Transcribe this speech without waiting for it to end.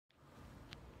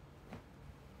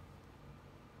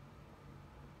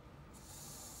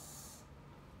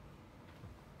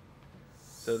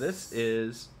So this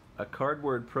is a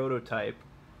cardboard prototype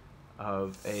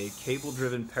of a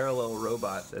cable-driven parallel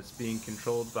robot that's being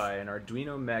controlled by an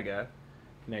Arduino Mega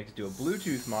connected to a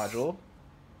Bluetooth module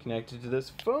connected to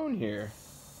this phone here.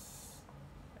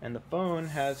 And the phone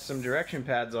has some direction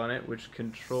pads on it which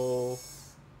control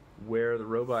where the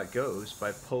robot goes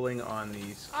by pulling on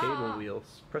these cable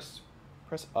wheels. Press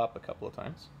up a couple of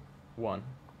times. One.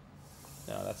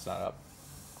 No, that's not up.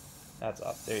 That's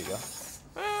up. There you go.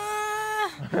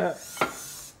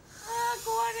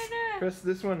 Press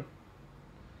this one.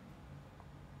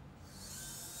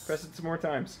 Press it some more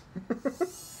times.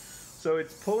 So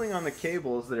it's pulling on the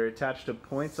cables that are attached to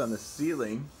points on the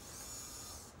ceiling.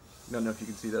 Don't know if you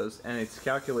can see those. And it's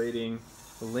calculating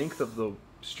the length of the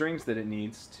strings that it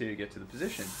needs to get to the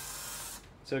position.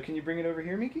 So can you bring it over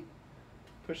here, Miki?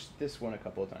 Push this one a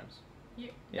couple of times.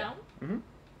 Yeah. Down? Mm-hmm.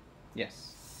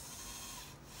 Yes.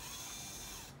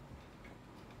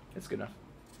 It's good enough.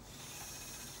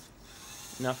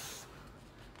 Enough.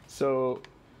 So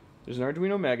there's an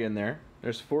Arduino Mega in there.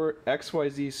 There's 4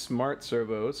 XYZ smart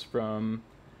servos from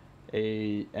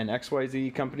an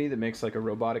XYZ company that makes like a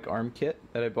robotic arm kit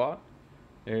that I bought.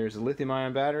 There's a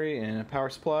lithium-ion battery and a power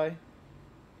supply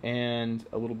and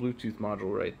a little Bluetooth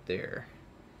module right there.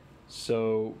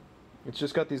 So it's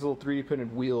just got these little 3D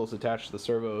printed wheels attached to the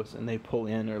servos, and they pull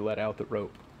in or let out the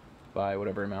rope by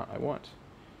whatever amount I want.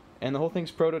 And the whole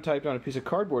thing's prototyped on a piece of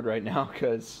cardboard right now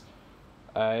because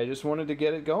I just wanted to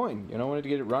get it going. You know, I wanted to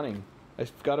get it running.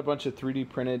 I've got a bunch of 3D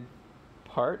printed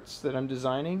parts that I'm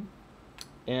designing,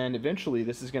 and eventually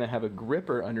this is going to have a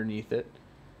gripper underneath it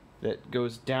that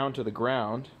goes down to the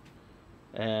ground.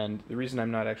 And the reason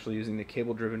I'm not actually using the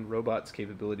cable-driven robot's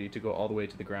capability to go all the way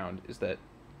to the ground is that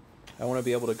I want to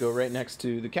be able to go right next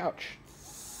to the couch.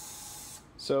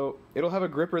 So it'll have a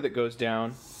gripper that goes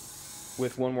down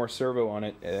with one more servo on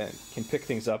it and can pick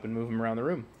things up and move them around the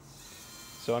room.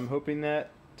 So I'm hoping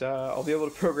that I'll be able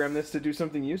to program this to do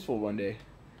something useful one day.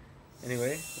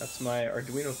 Anyway, that's my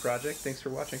Arduino project. Thanks for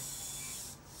watching.